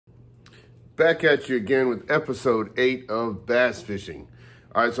back at you again with episode 8 of Bass Fishing.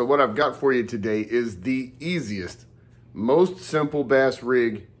 All right, so what I've got for you today is the easiest, most simple bass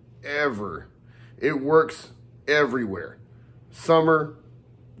rig ever. It works everywhere. Summer,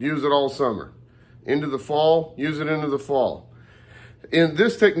 use it all summer. Into the fall, use it into the fall. And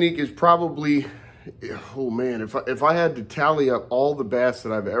this technique is probably, oh man, if I had to tally up all the bass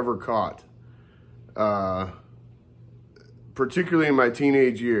that I've ever caught, particularly in my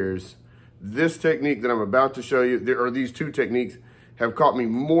teenage years, this technique that I'm about to show you, or these two techniques, have caught me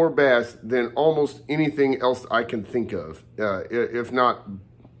more bass than almost anything else I can think of, if not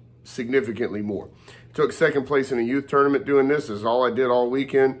significantly more. Took second place in a youth tournament doing this. This is all I did all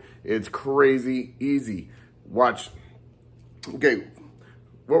weekend. It's crazy easy. Watch. Okay,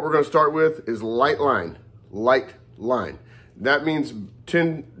 what we're going to start with is light line. Light line. That means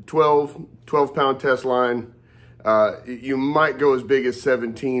 10, 12 pound test line. You might go as big as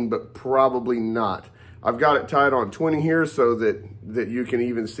 17, but probably not. I've got it tied on 20 here so that you can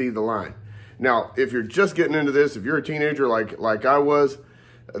even see the line. Now, if you're just getting into this, if you're a teenager like I was,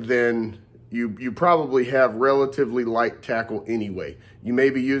 then you probably have relatively light tackle anyway. You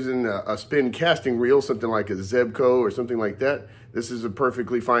may be using a spin casting reel, something like a Zebco or something like that. This is a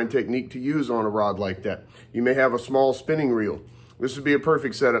perfectly fine technique to use on a rod like that. You may have a small spinning reel. This would be a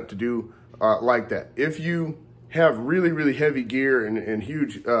perfect setup to do like that. If you have really heavy gear and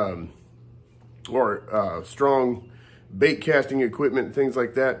huge strong bait casting equipment, things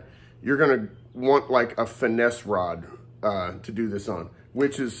like that, you're gonna want like a finesse rod to do this on,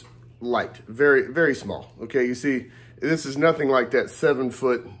 which is light, very small. Okay, you see, this is nothing like that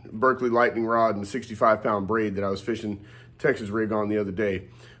 7-foot Berkley Lightning rod and 65-pound braid that I was fishing Texas rig on the other day,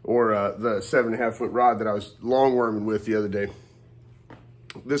 or the 7.5-foot rod that I was longworming with the other day.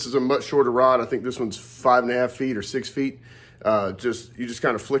 This is a much shorter rod. I think this one's 5.5 feet or 6 feet. You just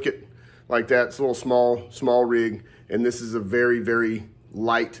kind of flick it like that. It's a little small rig, and this is a very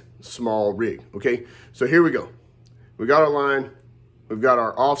light, small rig. Okay, so here we go. We got our line. We've got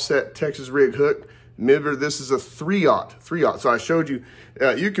our offset Texas rig hook. Remember, this is a 3/0. So I showed you,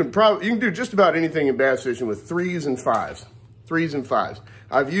 you can do just about anything in bass fishing with 3s and 5s. 3s and 5s.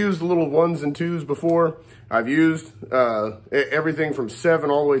 I've used little 1s and 2s before. I've used everything from 7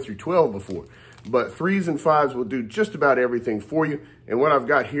 all the way through 12 before. But 3s and 5s will do just about everything for you. And what I've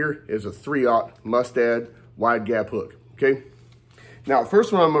got here is a 3/0 Mustad wide gap hook. Okay. Now,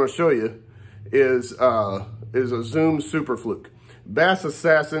 first one I'm going to show you is a Zoom Super Fluke. Bass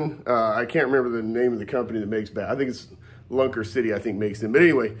Assassin, I can't remember the name of the company that makes bass. I think it's Lunker City, I think, makes them. But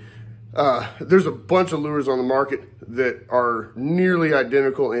anyway, there's a bunch of lures on the market that are nearly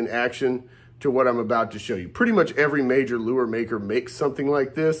identical in action to what I'm about to show you. Pretty much every major lure maker makes something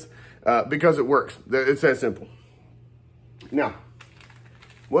like this because it works. It's that simple. Now,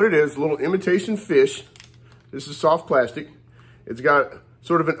 what it is, a little imitation fish. This is soft plastic. It's got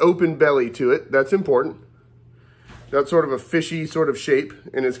sort of an open belly to it. That's important. Got sort of a fishy sort of shape,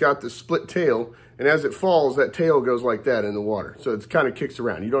 and it's got the split tail, and as it falls, that tail goes like that in the water. So it kind of kicks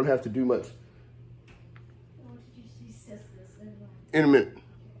around. You don't have to do much. In a minute.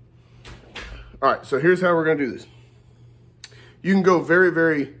 All right, so here's how we're gonna do this. You can go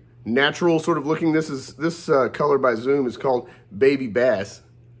very natural sort of looking. This color by Zoom is called Baby Bass.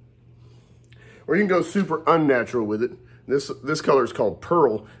 Or you can go super unnatural with it. This color is called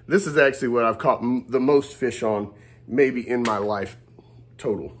Pearl. This is actually what I've caught the most fish on, maybe in my life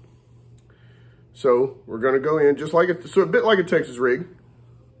total. So we're gonna go in just like a bit like a Texas rig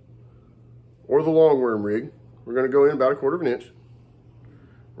or the longworm rig. We're gonna go in about 1/4 inch,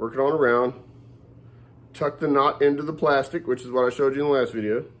 work it on around, tuck the knot into the plastic, which is what I showed you in the last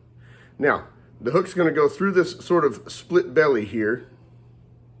video. Now, the hook's gonna go through this sort of split belly here.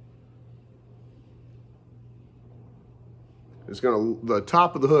 The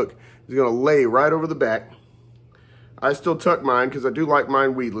top of the hook is gonna lay right over the back. I still tuck mine because I do like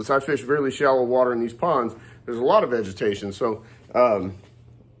mine weedless. I fish really shallow water in these ponds. There's a lot of vegetation, so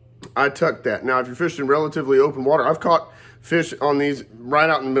I tuck that. Now, if you're fishing relatively open water, I've caught fish on these right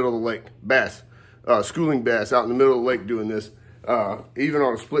out in the middle of the lake, bass, schooling bass out in the middle of the lake doing this, even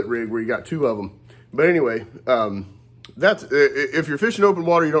on a split rig where you got 2 of them. But anyway, if you're fishing open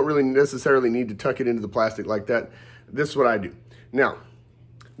water, you don't really necessarily need to tuck it into the plastic like that. This is what I do. Now,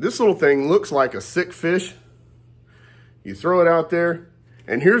 this little thing looks like a sick fish. You throw it out there,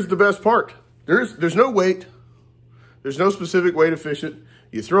 and here's the best part. There's no weight. There's no specific way to fish it.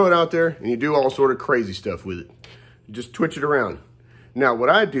 You throw it out there, and you do all sort of crazy stuff with it. You just twitch it around. Now, what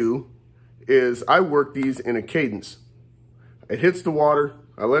I do is I work these in a cadence. It hits the water.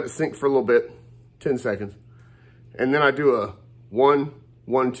 I let it sink for a little bit, 10 seconds. And then I do a 1,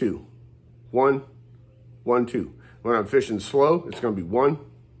 1, 2. 1, 1, 2. When I'm fishing slow, it's going to be 1,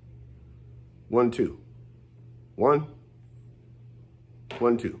 1, 2. 1,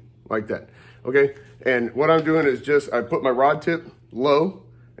 1, 2, like that. Okay, and what I'm doing is just, I put my rod tip low,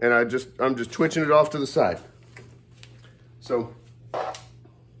 and I'm just twitching it off to the side. So,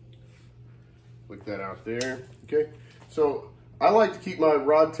 put that out there, okay? So, I like to keep my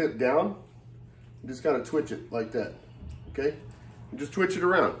rod tip down, and just kind of twitch it like that, okay? And just twitch it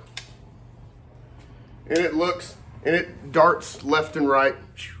around. And it looks, and it darts left and right,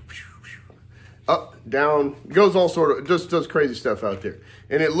 up, down, goes all sort of, just does crazy stuff out there.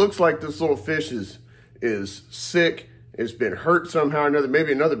 And it looks like this little fish is sick, it's been hurt somehow or another,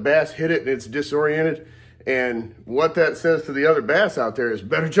 maybe another bass hit it and it's disoriented. And what that says to the other bass out there is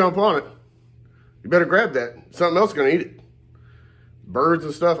better jump on it. You better grab that, something else is gonna eat it. Birds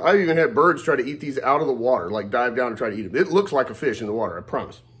and stuff, I've even had birds try to eat these out of the water, like dive down and try to eat them. It looks like a fish in the water, I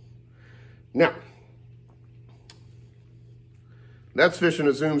promise. Now, that's fishing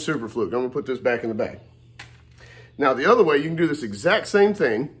a Zoom Super Fluke. I'm gonna put this back in the bag. Now the other way, you can do this exact same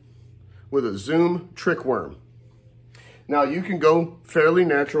thing with a Zoom Trick Worm. Now you can go fairly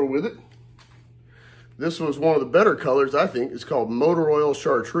natural with it. This was one of the better colors, I think. It's called Motor Oil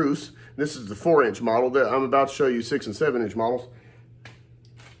Chartreuse. This is the 4-inch model. That I'm about to show you 6 and 7-inch models.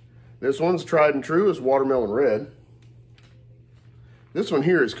 This one's tried and true, it's watermelon red. This one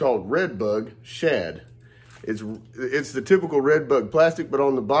here is called Red Bug Shad. It's the typical red bug plastic, but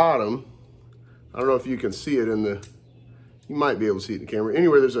on the bottom, I don't know if you can see it in the, you might be able to see it in the camera.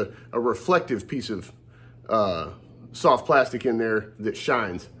 Anyway, there's a reflective piece of soft plastic in there that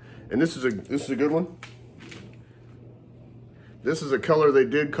shines. And this is a good one. This is a color they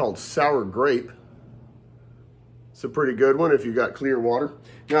did called Sour Grape. It's a pretty good one if you got clear water.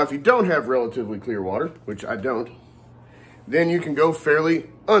 Now, if you don't have relatively clear water, which I don't, then you can go fairly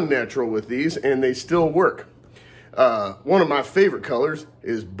unnatural with these and they still work. One of my favorite colors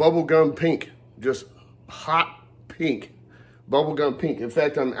is bubblegum pink, just hot pink, bubblegum pink. In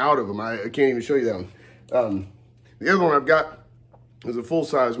fact, I'm out of them. I can't even show you that one. The other one I've got is a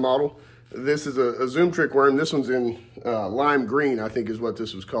full-size model. This is a Zoom Trick Worm. This one's in lime green, I think is what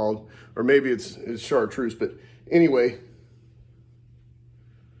this was called, or maybe it's chartreuse, but anyway,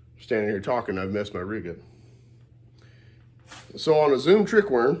 standing here talking, I've messed my rig up. So on a Zoom Trick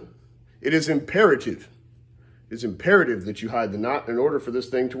Worm, it is imperative. It's imperative that you hide the knot in order for this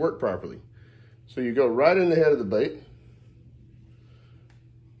thing to work properly. So you go right in the head of the bait.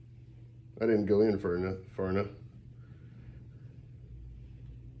 I didn't go in far enough.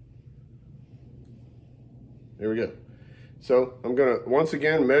 There we go. So I'm gonna, once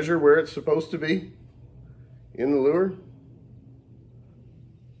again, measure where it's supposed to be in the lure.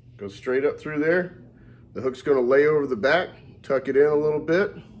 Go straight up through there. The hook's gonna lay over the back, tuck it in a little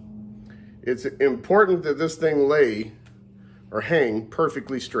bit. It's important that this thing lay or hang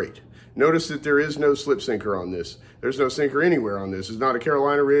perfectly straight. Notice that there is no slip sinker on this. There's no sinker anywhere on this. It's not a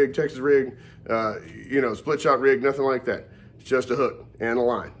Carolina rig, Texas rig, split shot rig, nothing like that. It's just a hook and a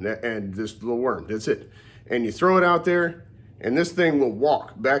line and this little worm, that's it. And you throw it out there and this thing will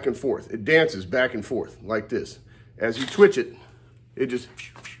walk back and forth. It dances back and forth like this. As you twitch it, it just,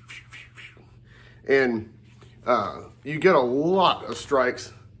 and you get a lot of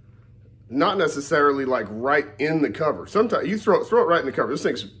strikes, not necessarily like right in the cover. Sometimes you throw it right in the cover. This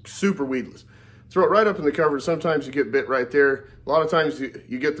thing's super weedless. Throw it right up in the cover. Sometimes you get bit right there. A lot of times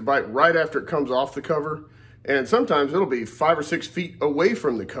you get the bite right after it comes off the cover. And sometimes it'll be 5 or 6 feet away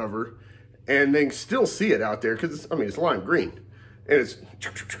from the cover and they can still see it out there because it's lime green and it's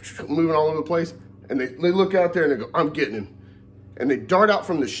moving all over the place. And they look out there and they go, I'm getting him. And they dart out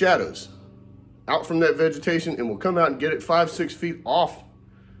from the shadows, out from that vegetation, and will come out and get it 5, 6 feet off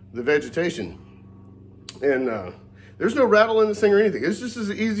the vegetation. And there's no rattle in this thing or anything. It's just as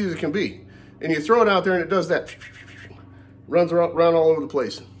easy as it can be. And you throw it out there and it does that. Runs around all over the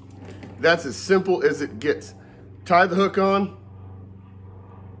place. That's as simple as it gets. Tie the hook on,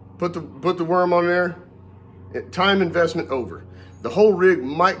 put the worm on there, time investment over. The whole rig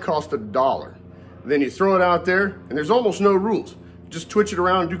might cost $1. Then you throw it out there and there's almost no rules. Just twitch it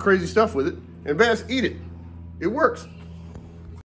around and do crazy stuff with it and bass eat it. It works.